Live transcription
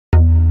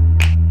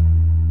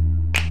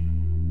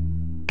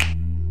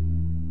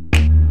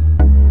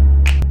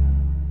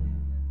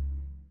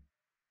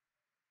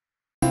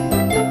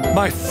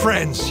My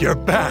friends, you're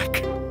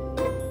back.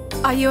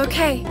 Are you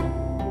okay?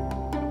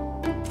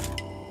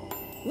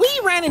 We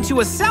ran into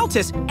a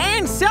Celtis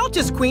and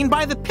Celtis Queen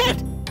by the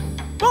pit.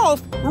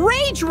 Both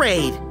Rage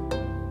Raid.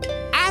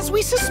 As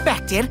we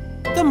suspected,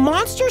 the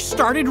monsters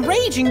started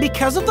raging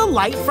because of the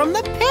light from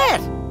the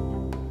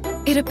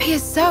pit. It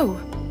appears so.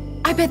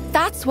 I bet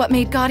that's what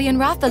made Guardian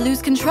Ratha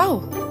lose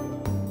control.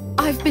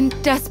 I've been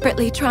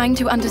desperately trying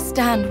to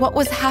understand what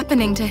was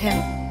happening to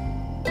him.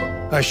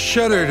 I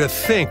shudder to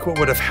think what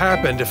would have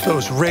happened if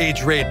those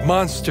Rage Raid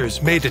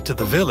monsters made it to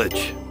the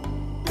village.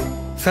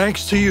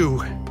 Thanks to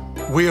you,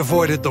 we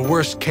avoided the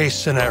worst-case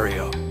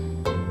scenario.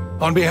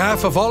 On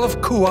behalf of all of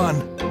Kuan,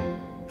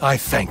 I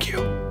thank you.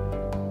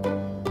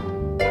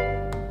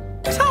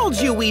 Told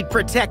you we'd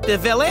protect the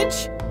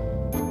village.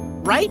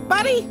 Right,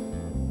 buddy?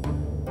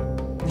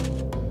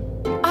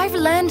 I've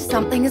learned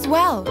something as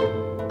well.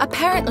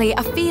 Apparently,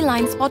 a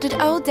feline spotted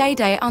Ol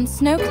Dede on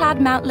snow-clad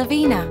Mount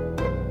Lavina.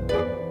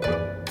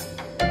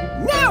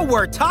 Now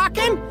we're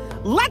talking!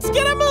 Let's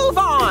get a move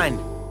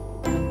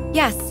on!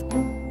 Yes.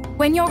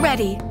 When you're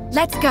ready,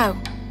 let's go.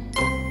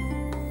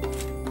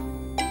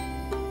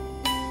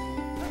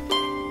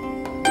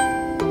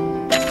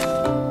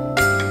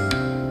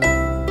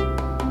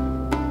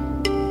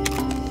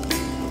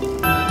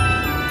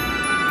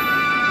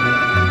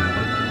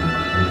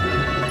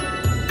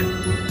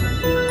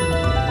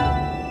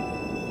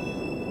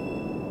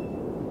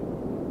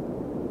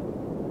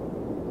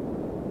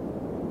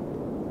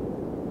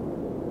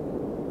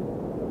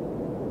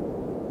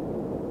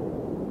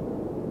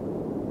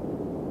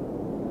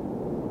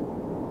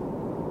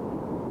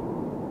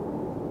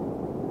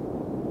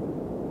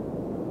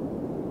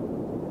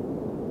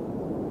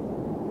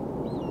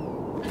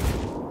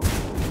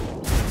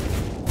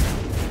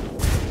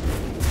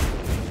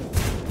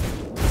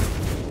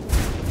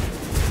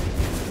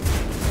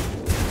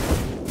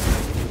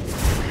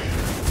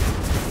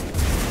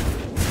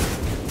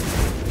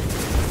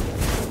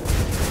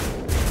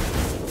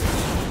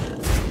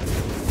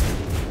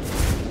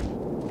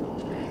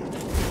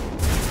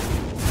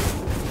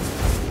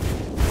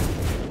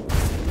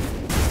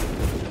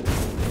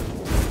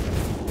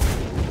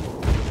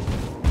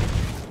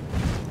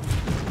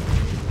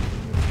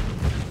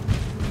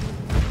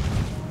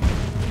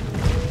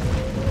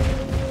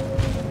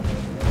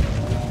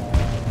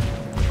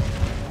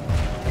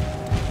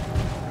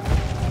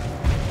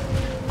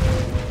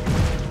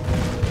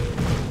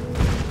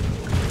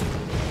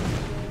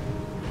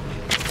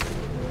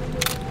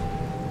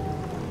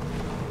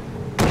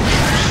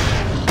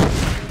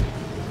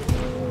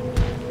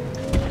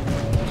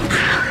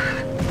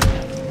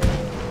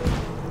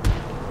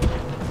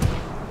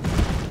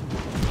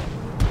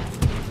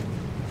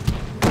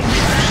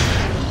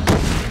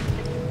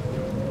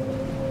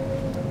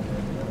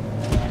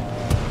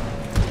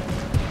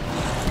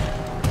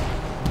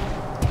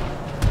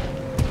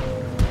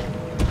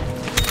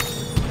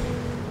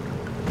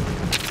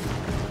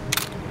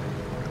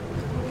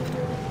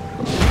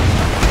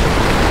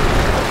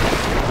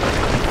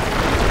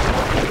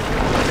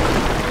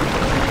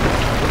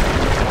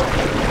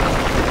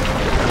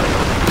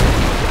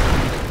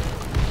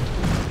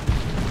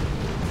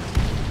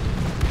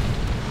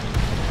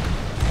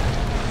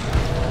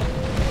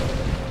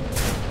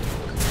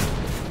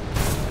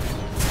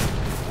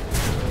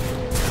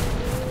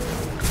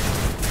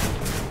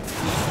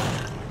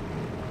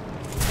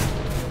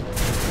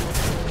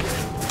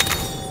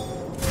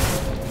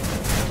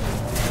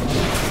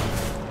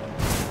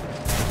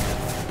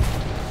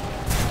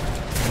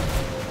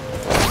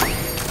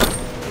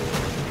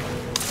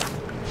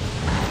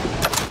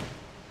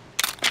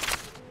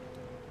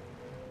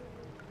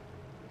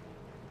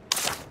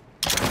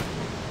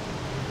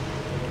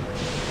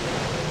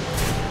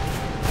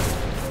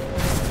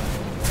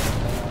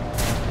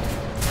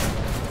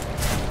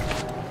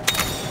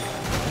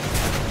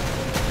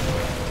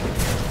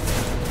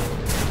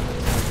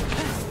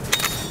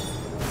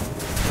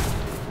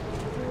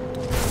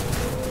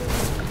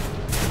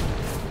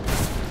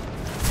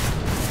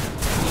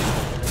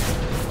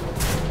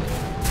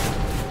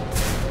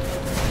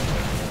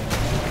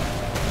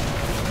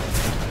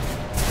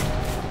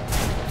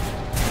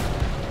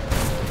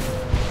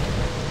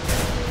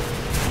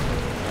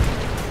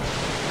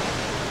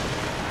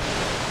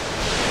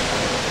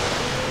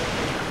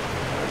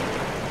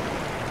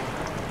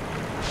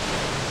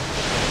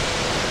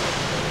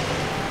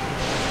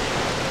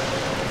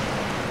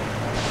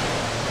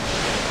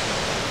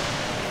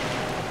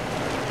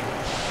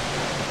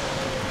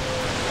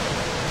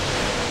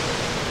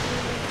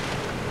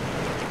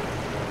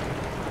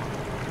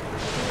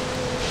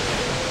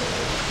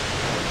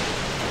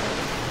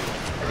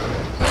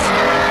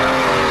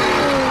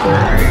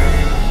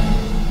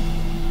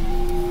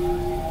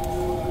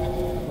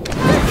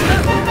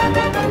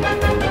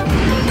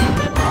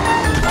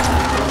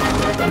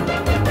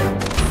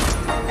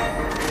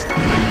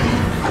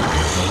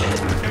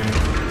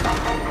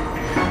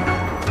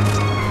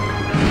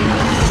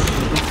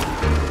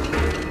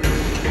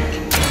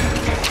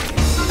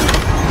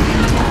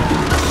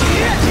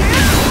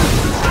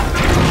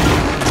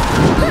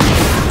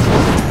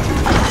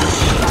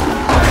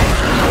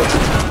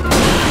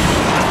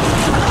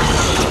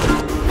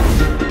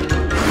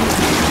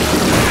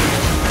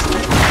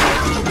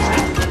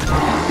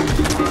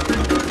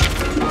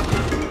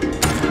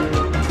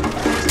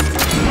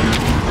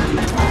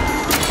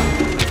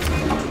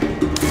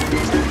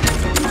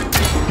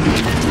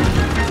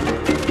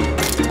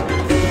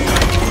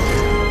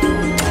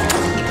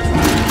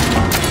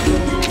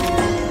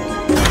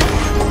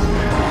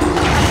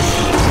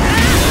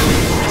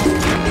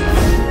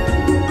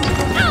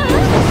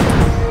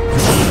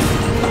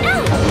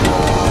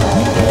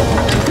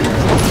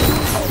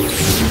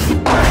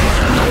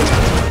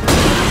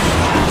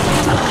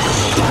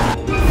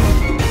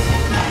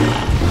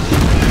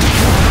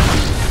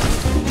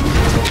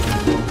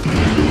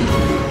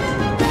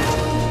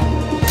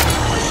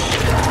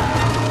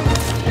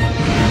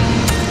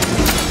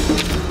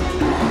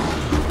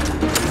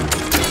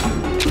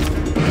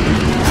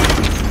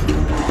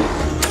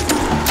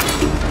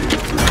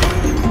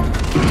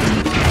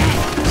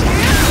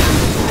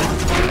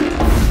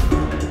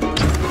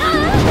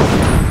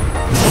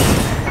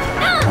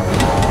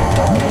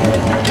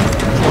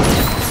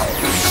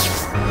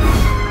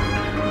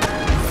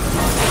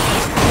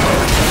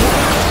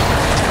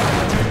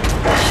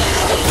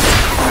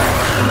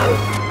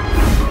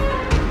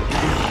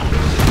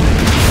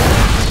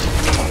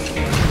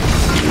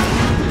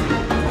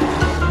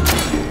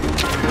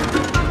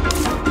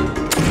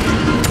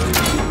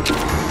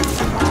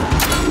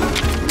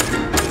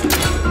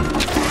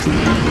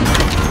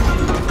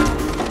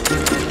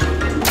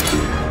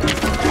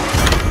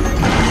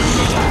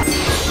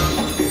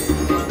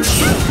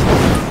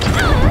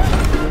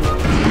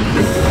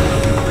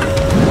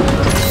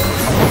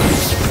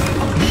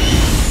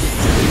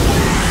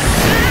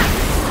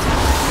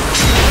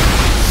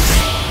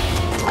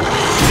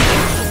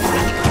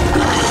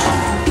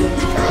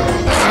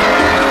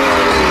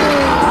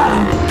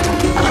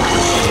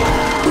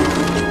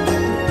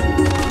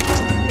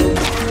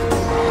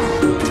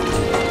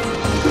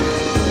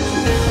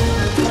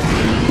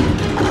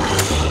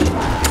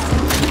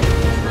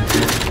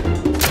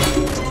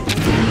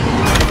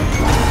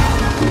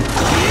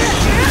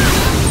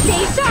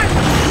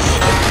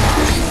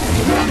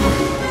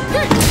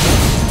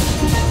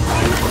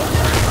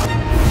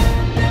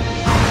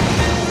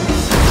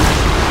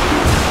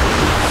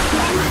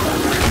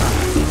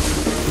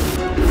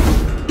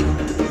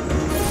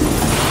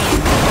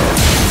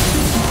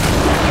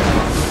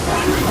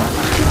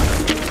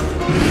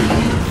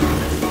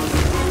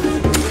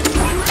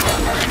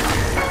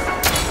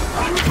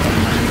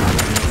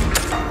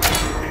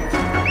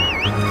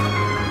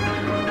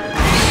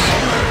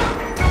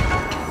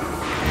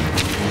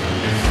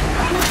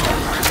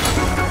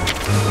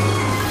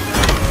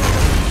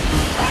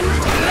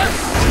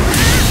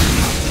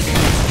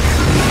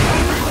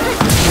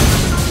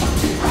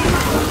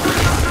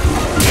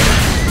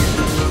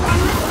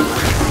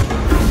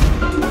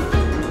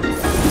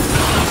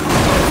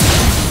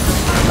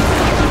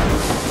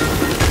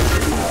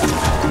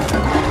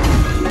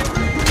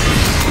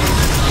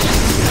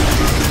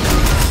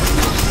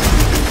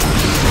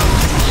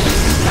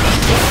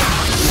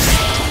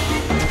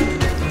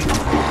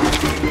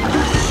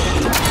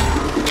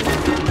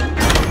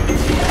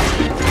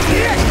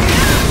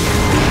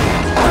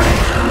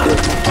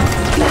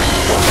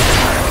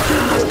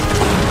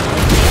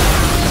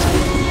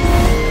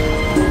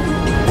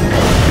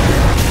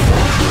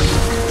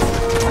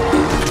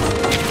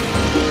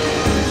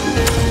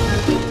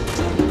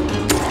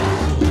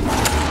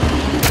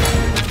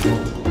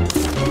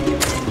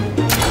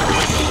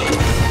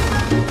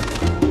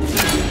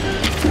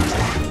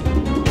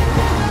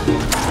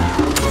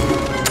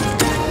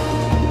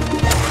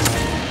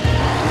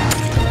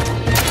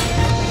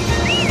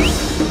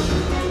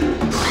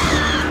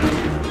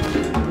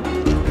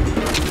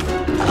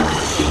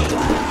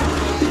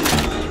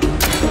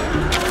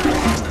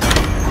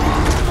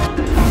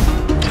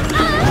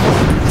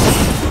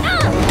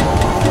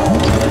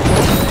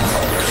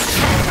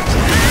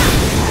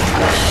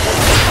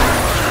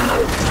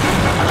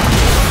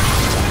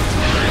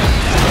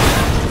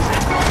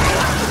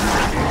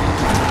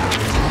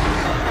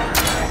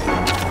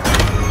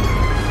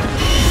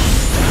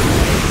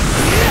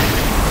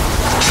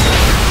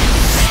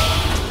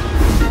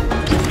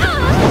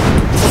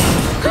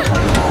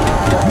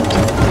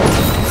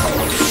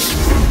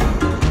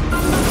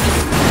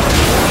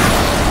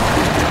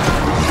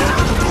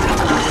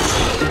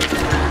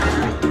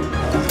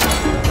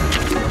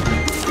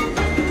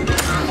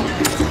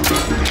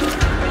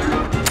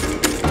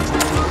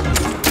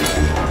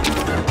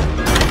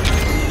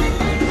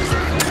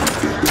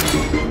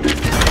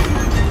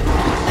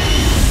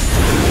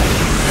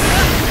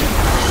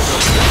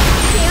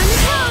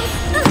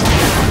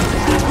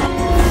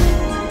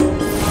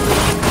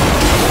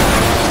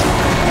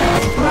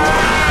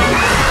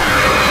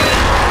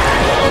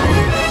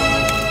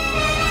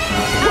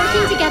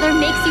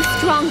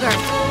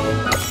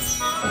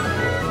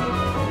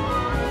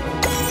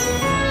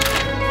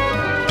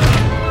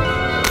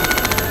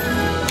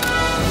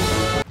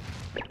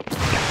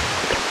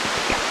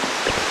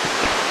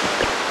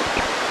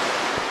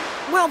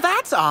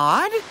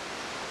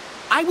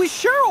 I was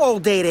sure Ol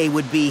Dede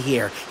would be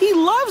here. He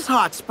loves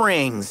hot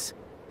springs.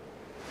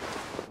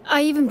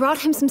 I even brought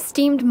him some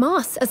steamed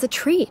moss as a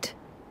treat.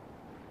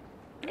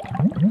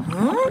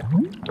 Huh?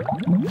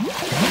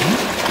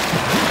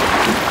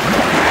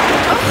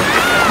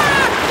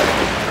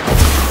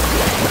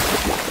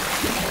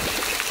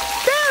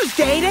 There's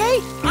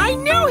Dede! I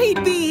knew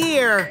he'd be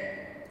here!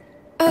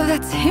 Oh,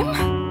 that's him?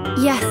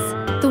 Yes,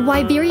 the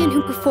Wyverian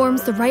who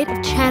performs the rite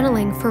of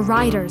channeling for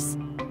riders.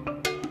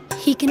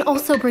 He can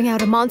also bring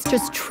out a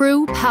monster's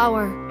true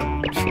power.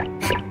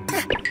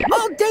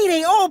 Ol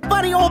Dede, old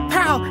buddy, old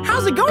pal,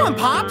 how's it going,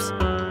 Pops?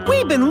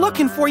 We've been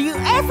looking for you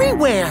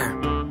everywhere.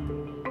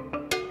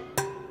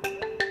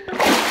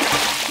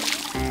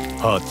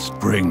 Hot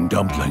spring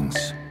dumplings.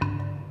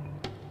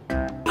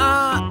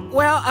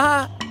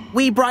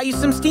 We brought you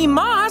some steamed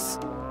moss.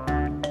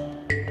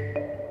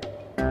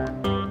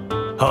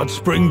 Hot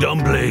spring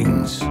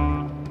dumplings.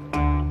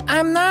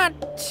 I'm not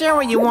sure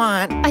what you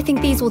want. I think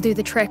these will do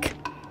the trick.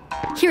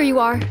 Here you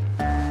are.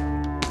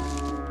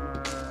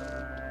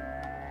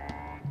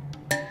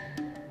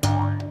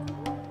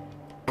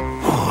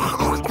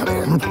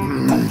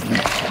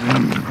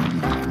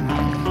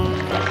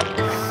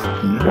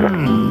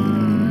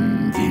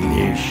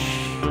 Delish.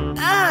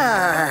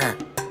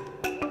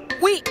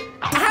 We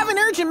have an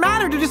urgent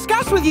matter to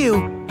discuss with you.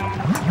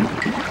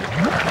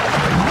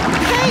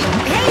 Hey,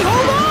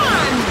 hold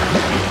on!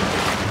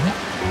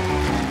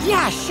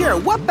 Yeah, sure,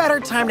 what better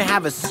time to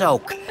have a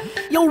soak?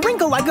 You'll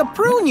wrinkle like a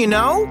prune, you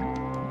know.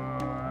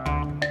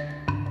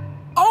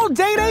 Ol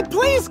Dede,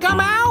 please come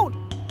out!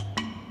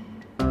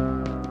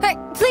 Hey,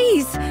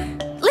 please,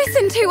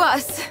 listen to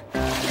us.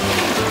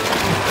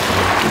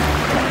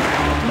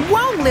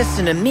 Won't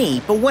listen to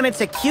me, but when it's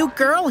a cute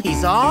girl,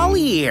 he's all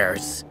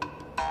ears.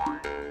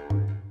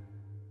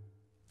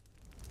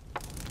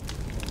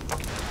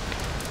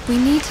 We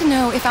need to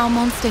know if our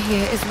monster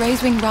here is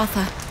raising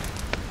Ratha.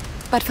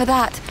 But for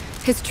that,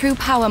 his true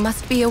power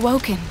must be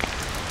awoken.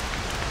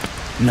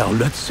 Now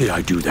let's say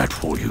I do that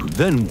for you,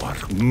 then what?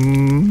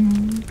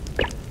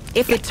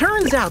 If it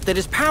turns out that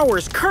his power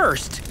is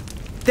cursed,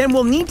 then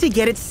we'll need to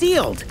get it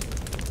sealed.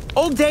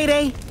 Ol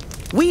Dede,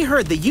 we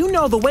heard that you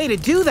know the way to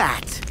do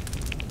that.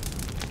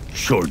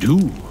 Sure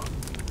do.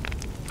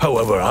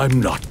 However,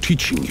 I'm not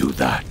teaching you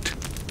that.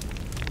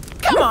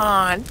 Come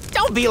on,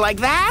 don't be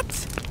like that.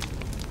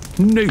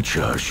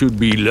 Nature should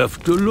be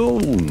left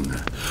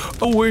alone.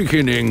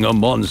 Awakening a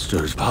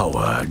monster's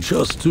power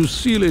just to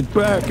seal it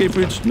back if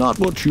it's not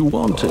what you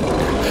wanted.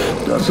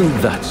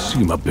 Doesn't that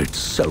seem a bit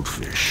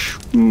selfish?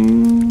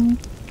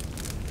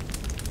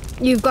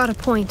 You've got a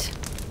point.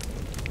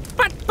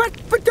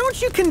 But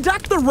don't you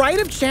conduct the rite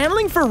of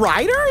channeling for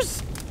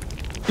riders?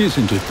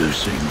 Isn't it the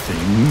same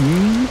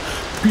thing?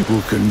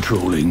 People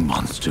controlling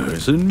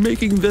monsters and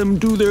making them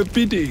do their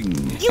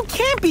bidding. You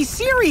can't be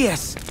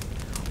serious.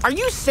 Are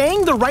you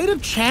saying the rite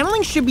of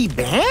channeling should be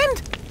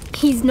banned?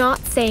 He's not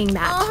saying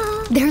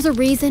that. There's a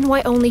reason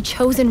why only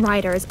chosen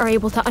riders are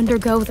able to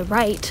undergo the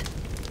rite.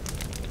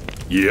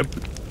 Yep.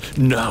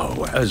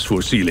 Now, as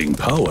for sealing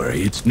power,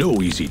 it's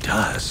no easy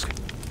task.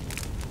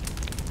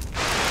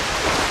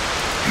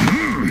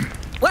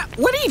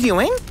 What are you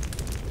doing?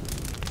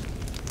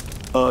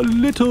 A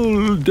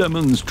little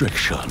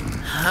demonstration.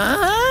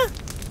 Huh?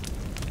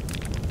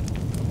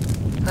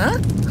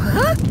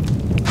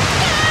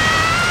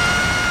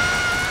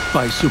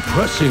 By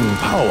suppressing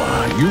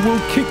power, you will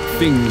kick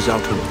things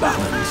out of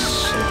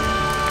balance,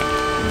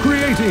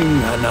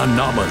 creating an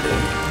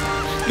anomaly.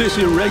 This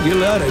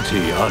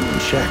irregularity,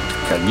 unchecked,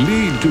 can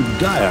lead to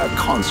dire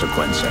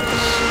consequences.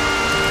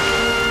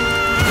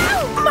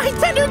 Oh, my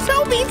tender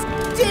toe beans!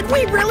 Did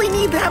we really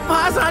need that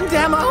pause on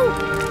demo?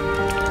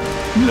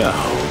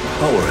 Now,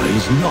 power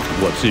is not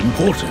what's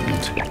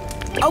important.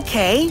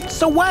 Okay,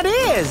 so what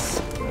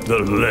is? The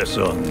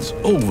lesson's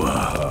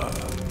over.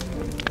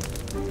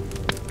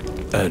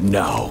 And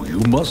now you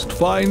must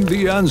find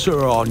the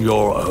answer on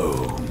your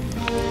own.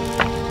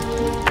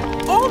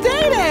 Ol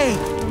Dede!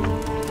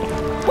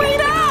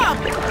 Wait up!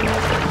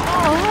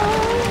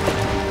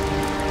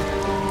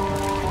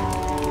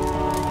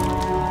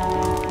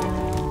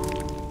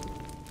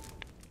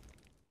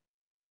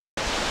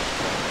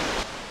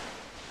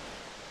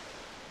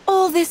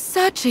 All this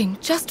searching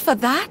just for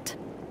that?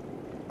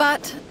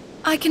 But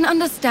I can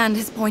understand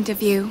his point of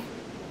view.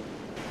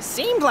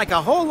 Seemed like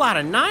a whole lot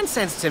of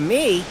nonsense to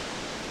me.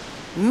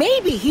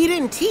 Maybe he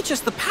didn't teach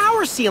us the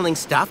power sealing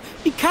stuff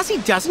because he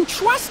doesn't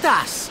trust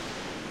us.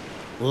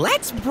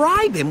 Let's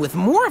bribe him with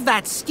more of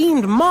that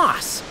steamed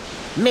moss.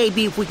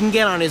 Maybe if we can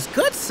get on his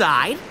good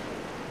side.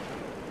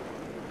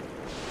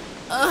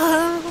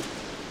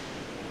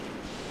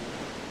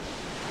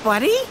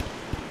 Buddy?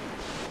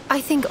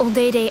 I think Ol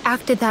Dede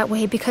acted that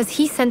way because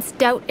he sensed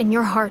doubt in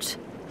your heart.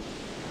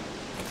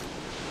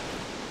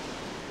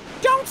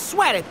 Don't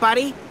sweat it,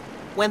 buddy.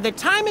 When the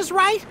time is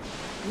right,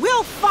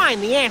 we'll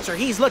find the answer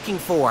he's looking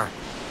for.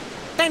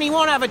 Then he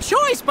won't have a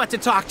choice but to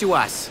talk to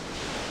us.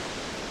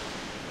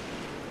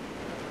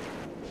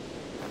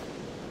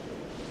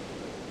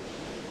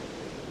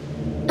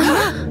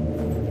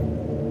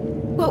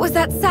 What was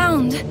was that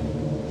sound?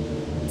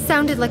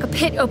 Sounded like a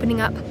pit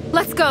opening up.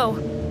 Let's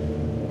go.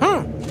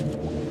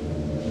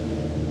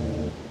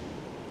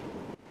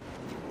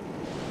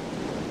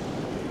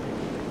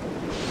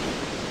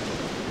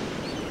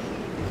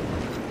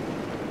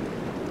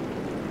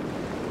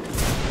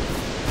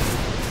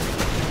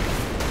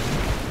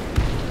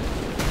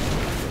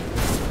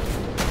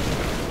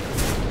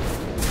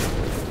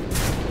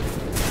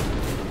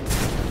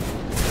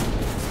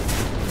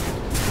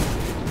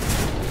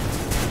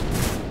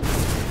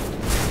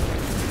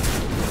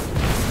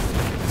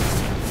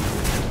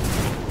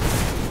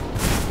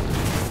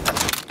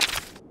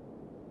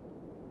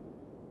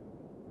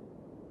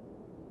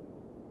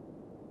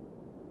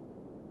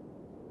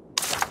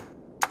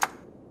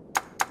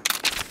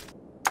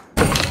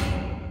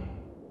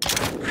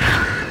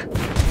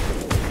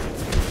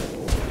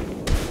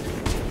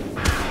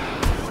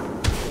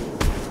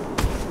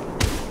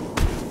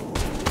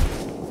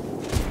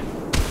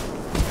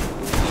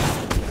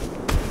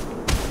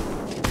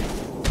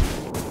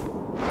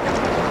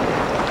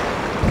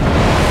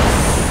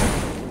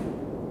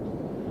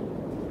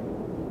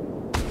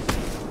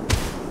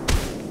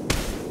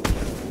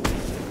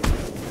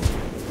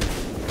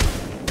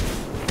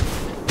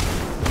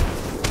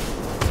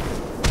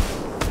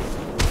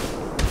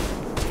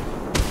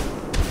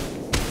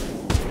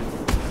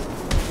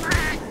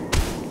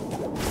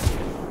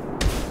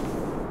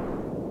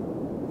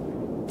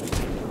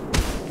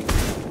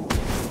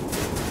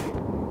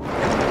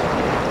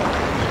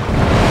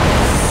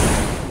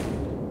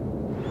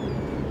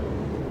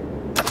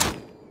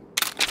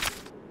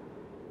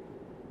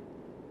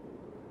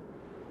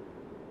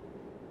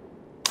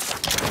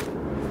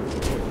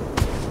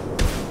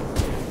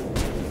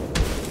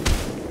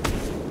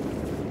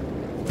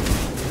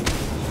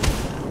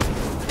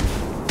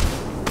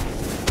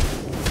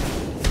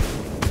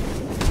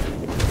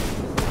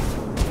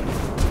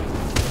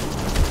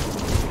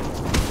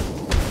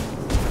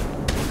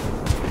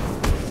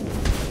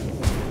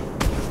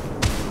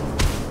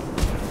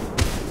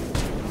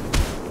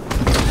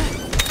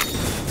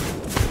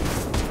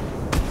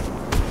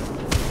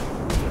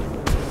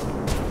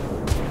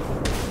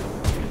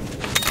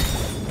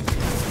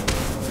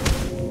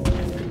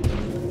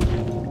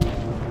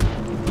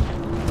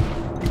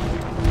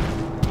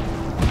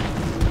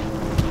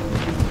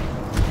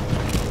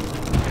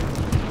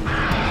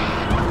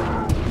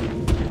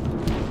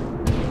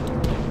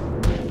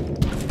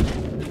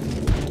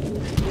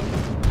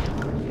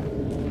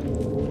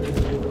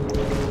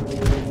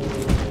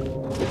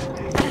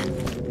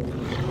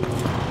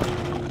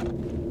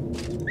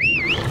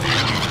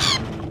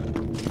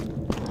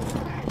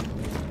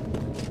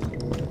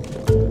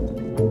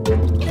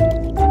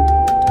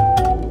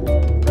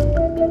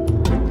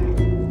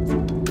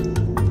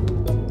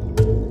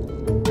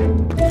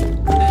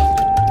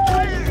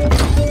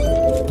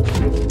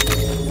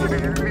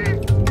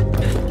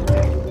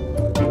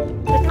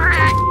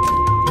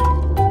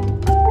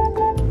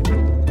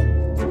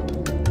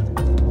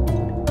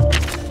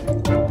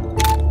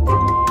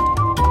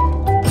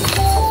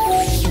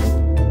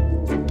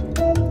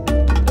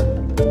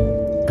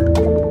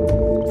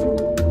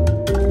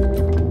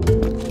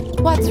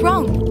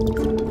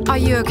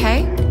 you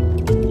okay?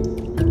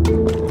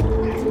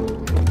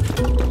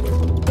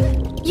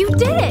 You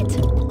did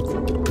it!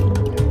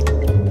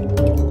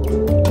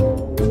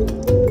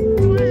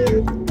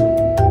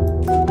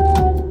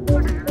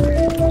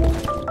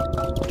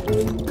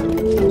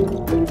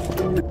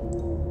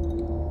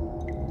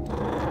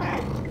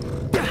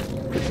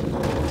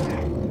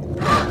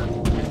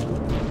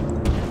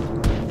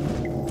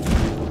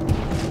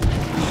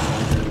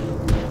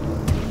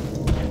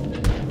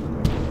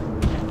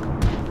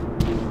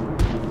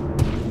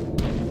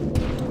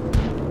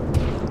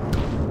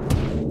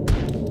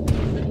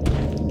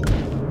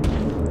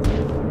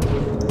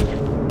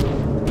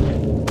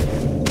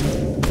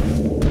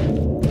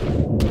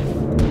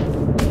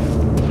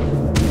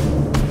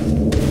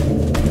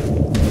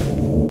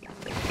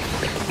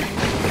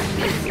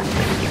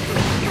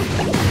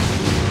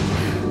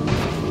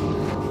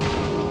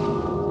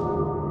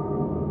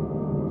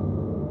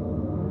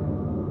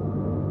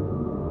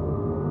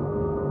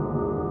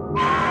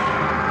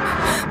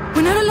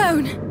 We're not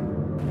alone.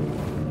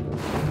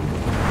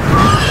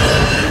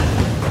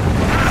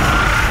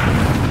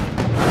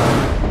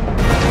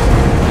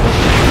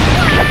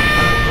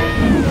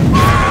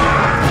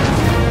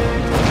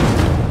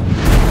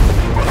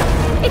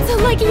 It's a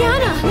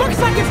Legiana! Looks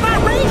like it's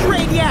not Rage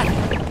Raid yet!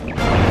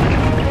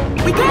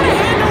 We gotta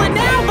handle it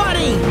now,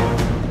 buddy!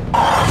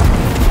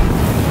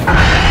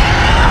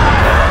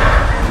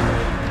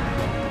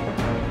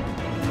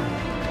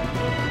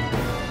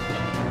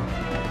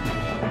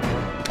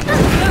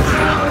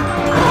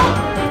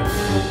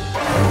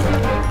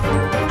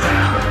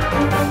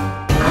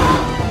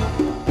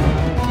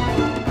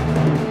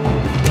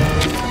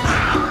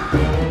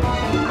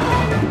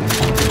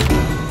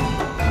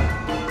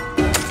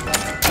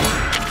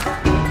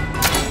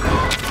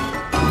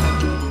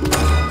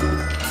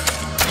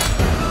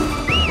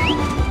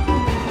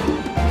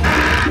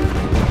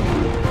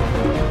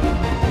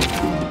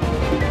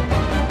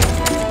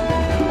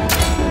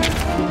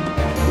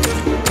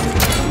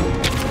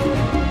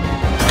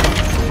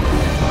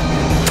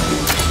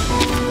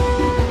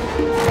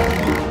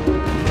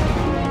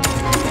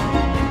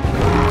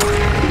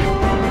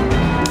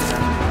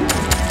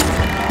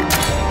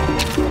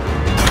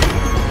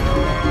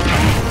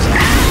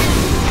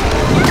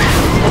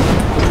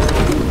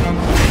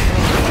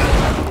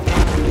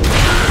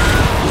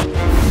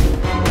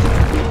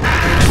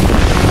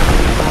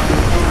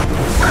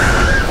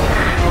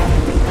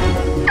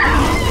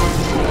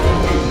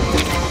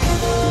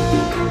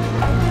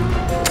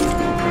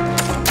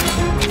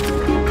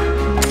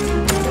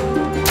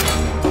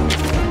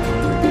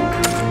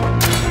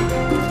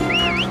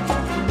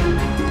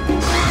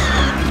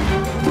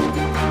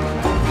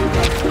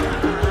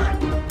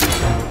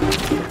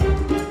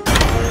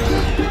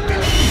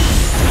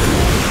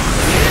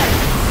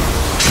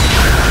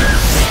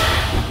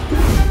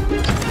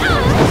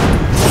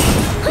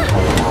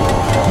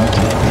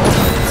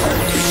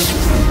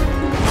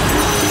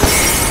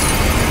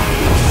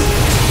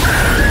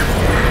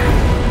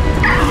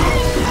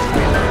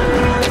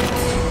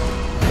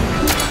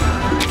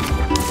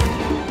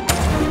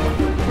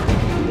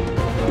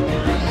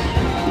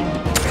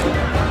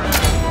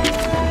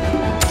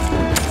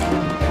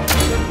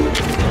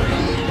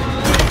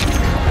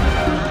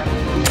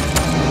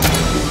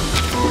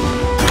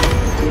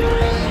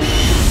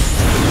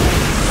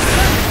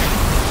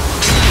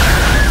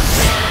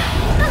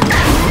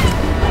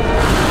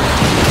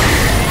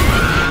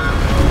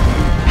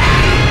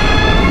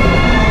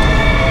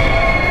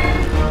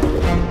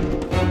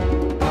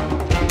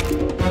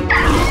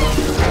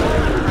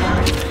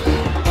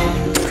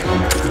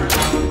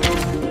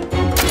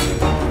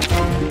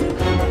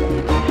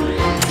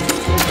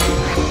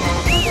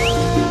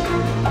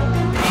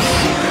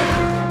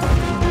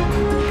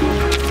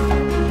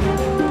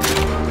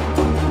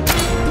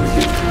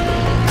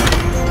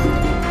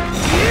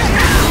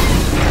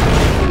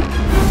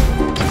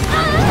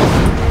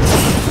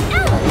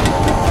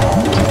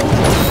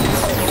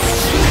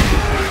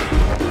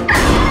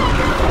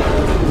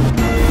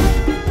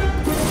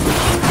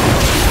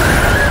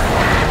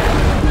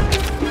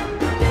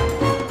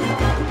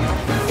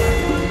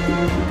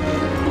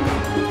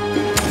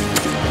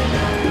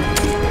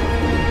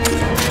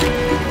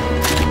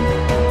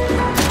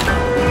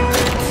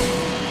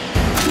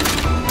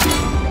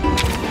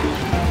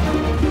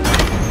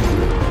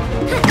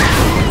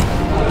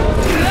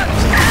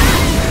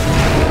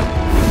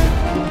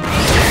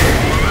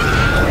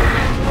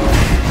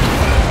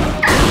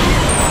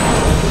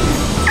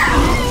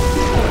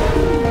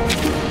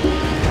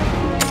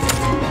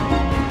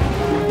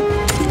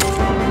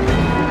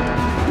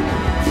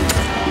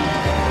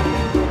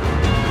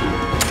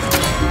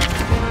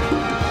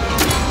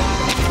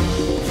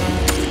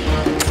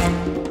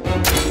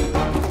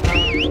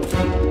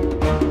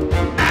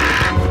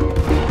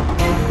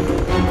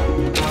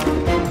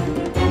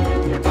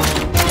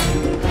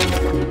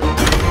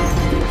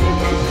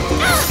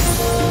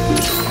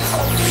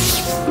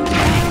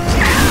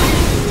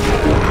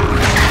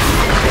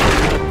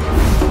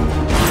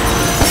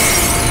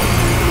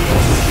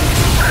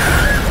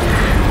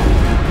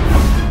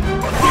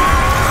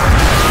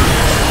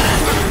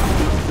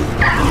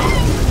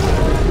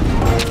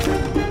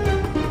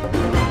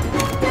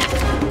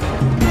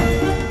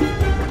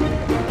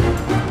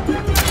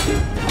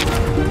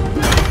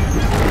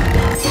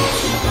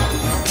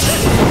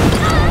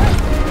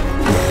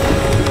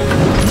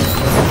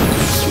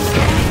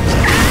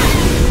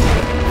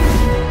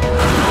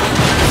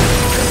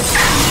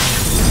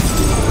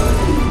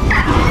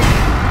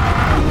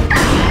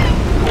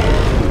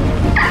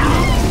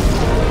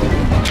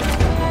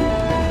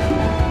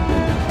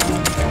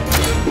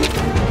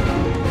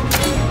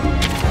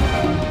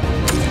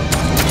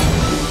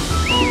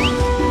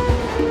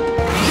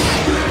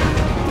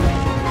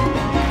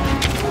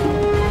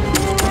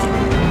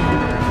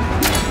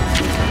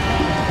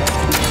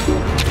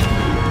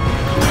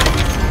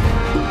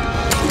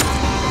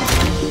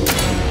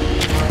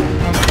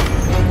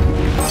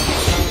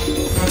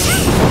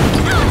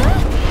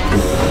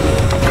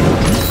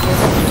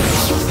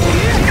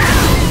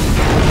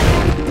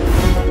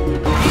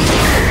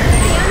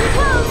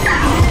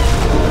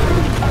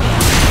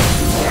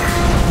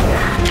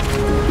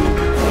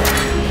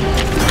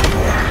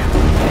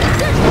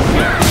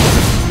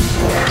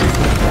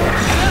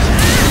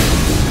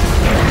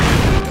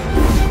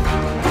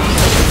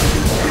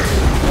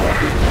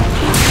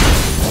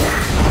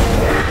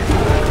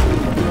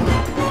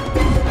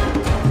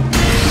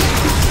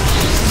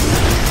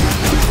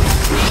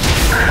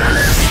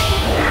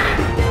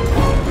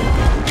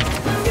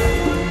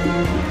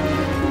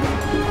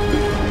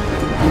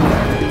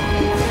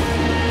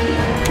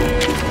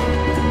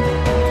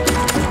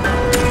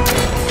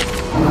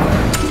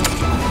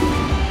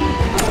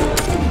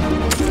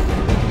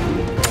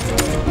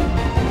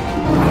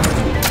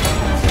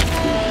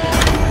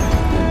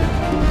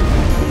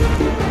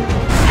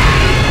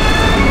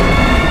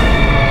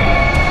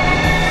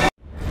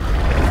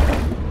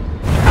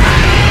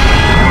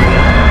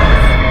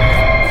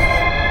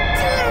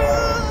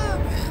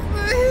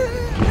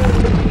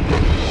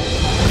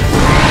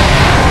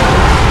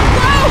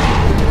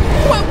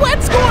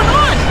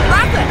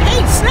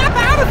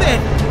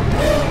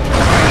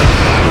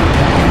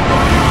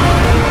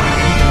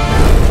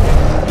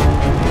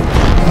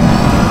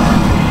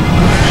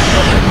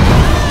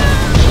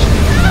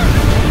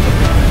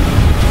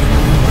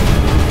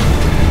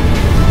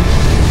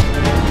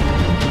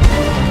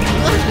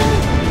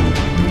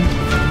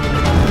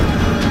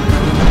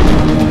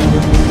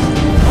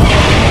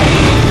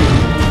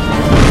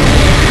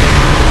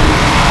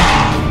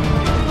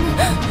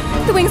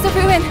 wings of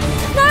ruin!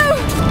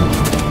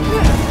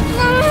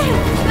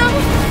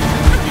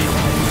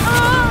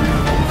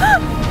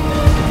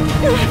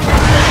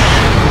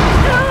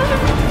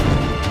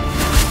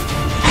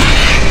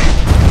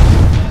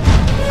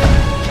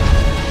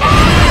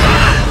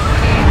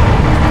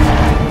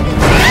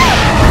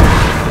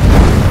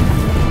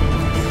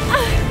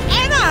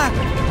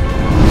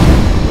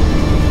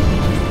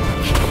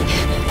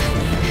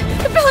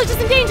 The village is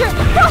in danger!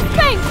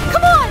 Frostbang!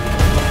 Come on!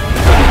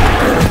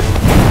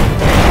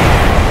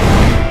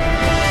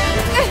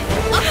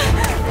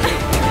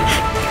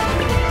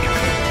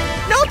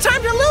 No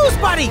time to lose,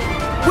 buddy!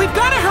 We've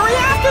got to hurry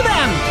after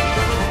them!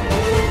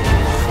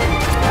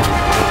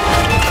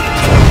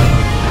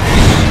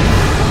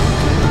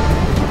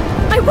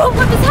 I won't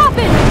let this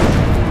happen!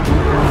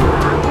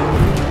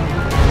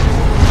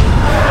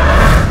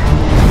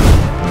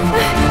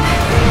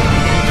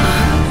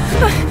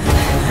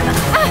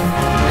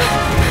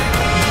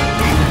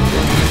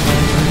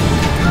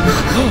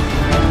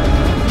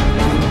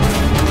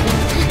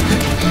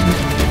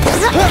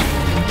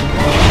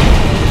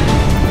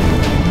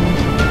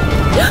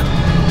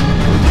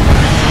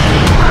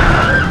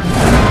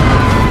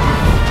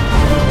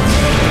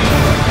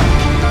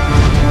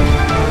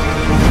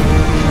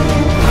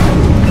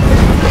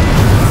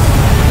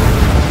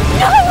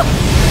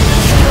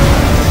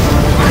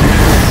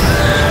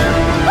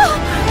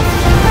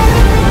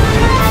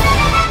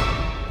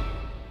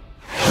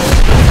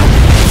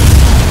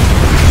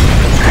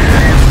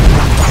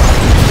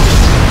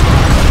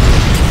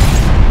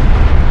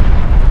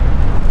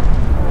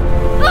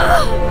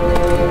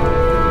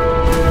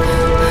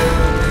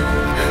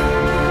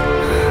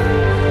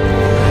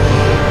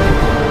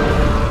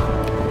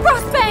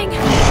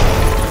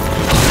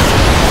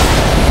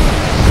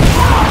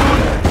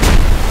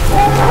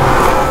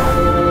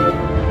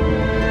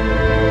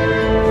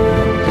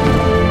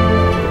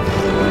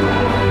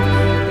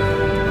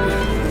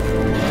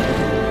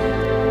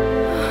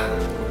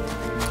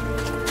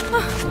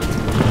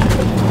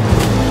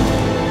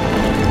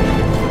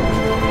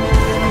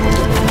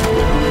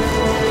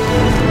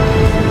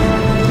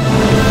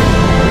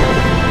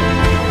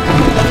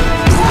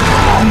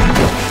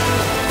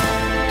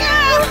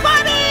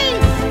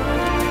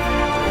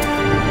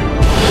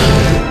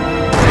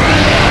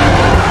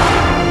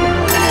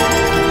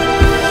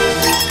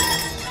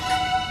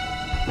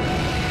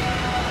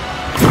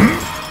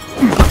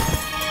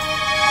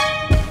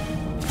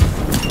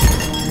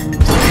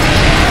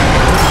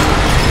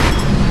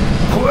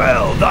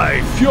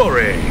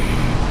 Fury!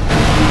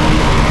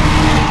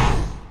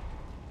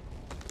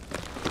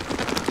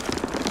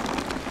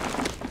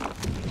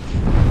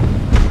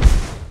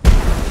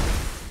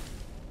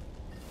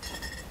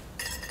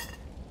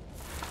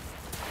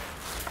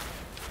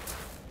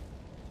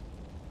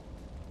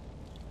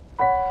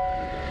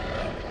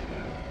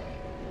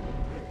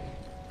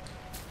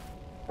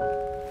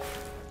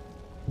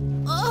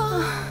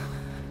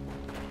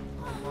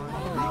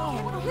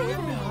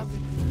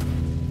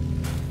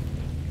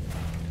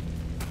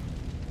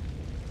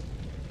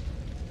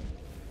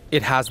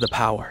 It has the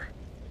power.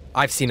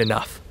 I've seen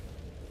enough.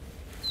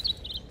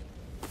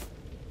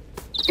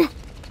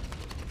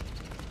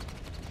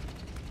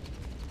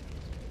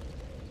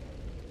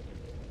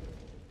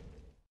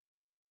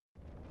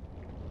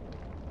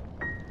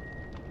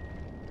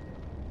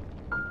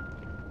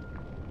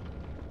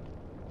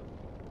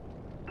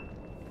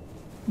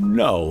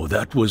 Now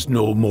that was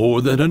no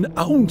more than an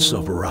ounce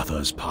of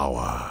Ratha's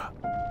power.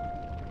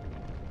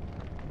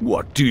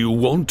 What do you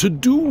want to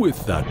do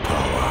with that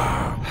power?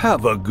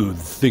 Have a good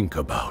think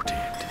about it.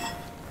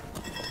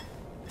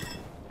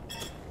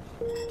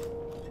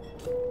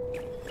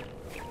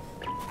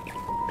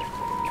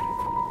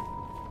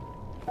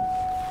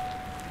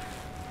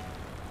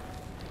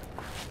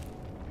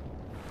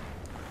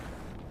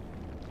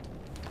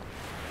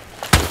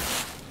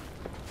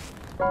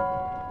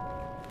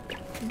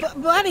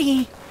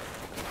 Buddy!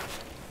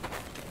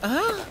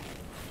 Huh?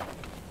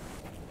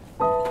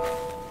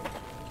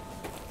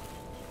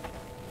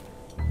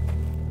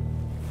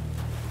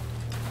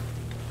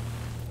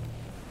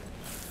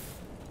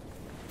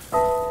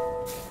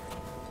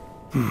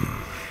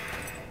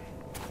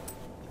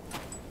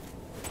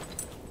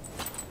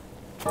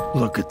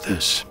 Look at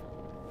this.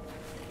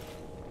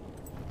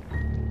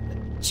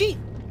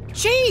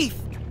 Chief!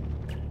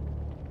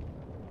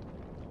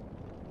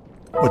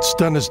 What's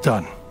done is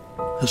done.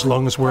 As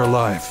long as we're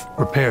alive,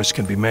 repairs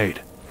can be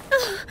made.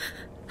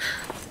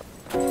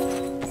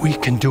 We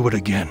can do it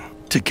again,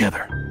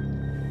 together.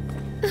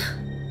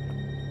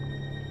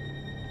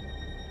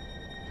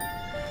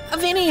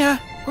 Avinia,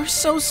 we're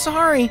so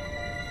sorry.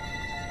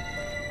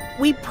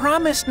 We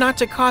promised not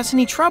to cause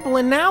any trouble,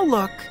 and now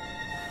look.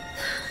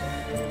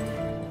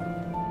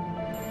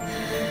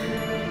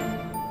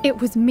 It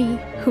was me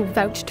who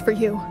vouched for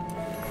you.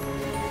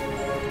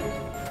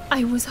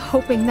 I was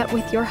hoping that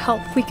with your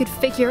help we could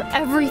figure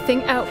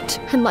everything out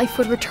and life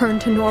would return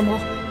to normal.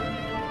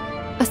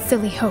 A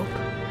silly hope.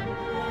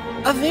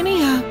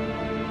 Avinia!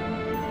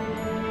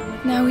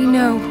 Now we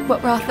know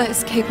what Ratha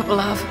is capable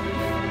of.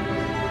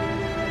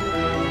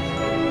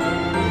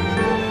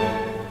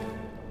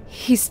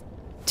 He's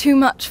too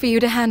much for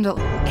you to handle.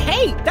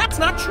 Hey, that's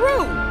not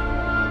true!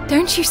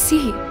 Don't you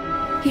see?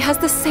 He has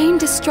the same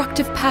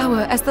destructive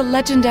power as the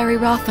legendary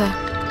Ratha.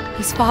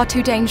 He's far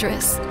too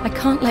dangerous. I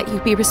can't let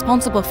you be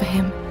responsible for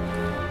him.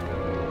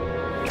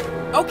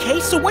 Okay,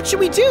 so what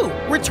should we do?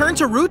 Return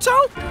to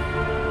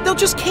Ruto? They'll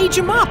just cage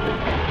him up.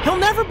 He'll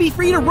never be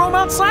free to roam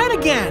outside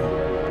again.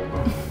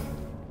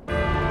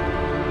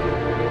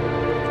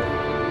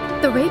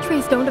 The rage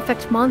rays don't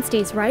affect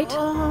monsties, right?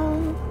 Oh.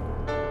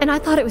 And I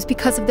thought it was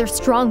because of their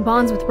strong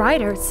bonds with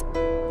riders.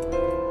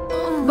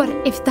 But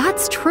if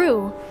that's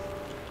true,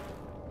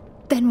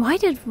 then why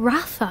did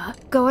Ratha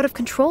go out of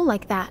control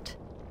like that?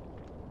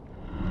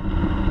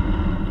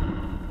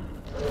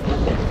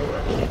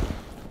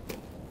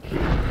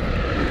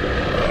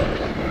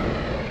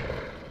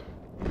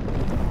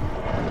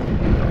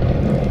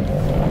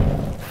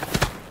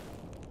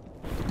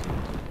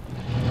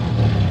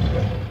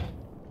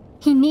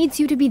 He needs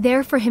you to be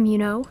there for him, you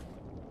know.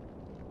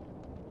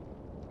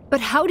 But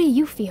how do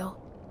you feel?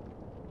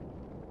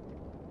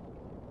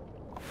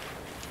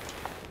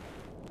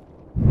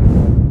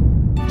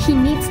 He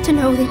needs to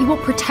know that you will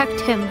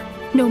protect him,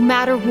 no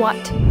matter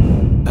what.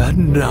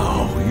 And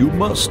now you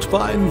must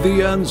find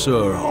the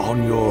answer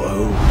on your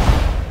own.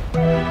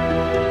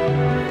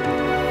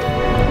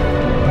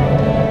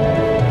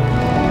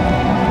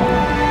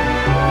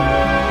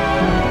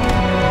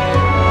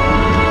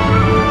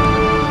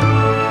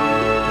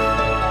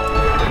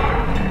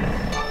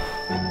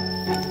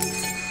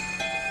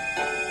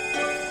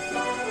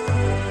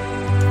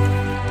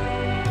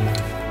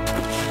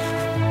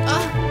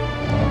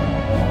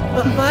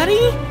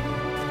 Buddy?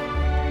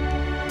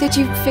 Did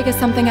you figure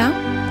something out?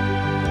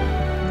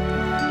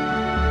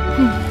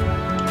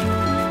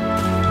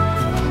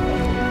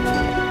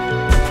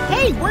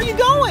 Hey, where are you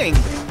going?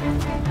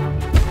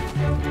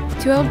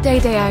 To Ol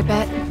Dede, I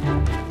bet.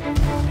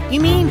 You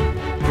mean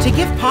to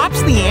give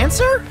Pops the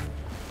answer?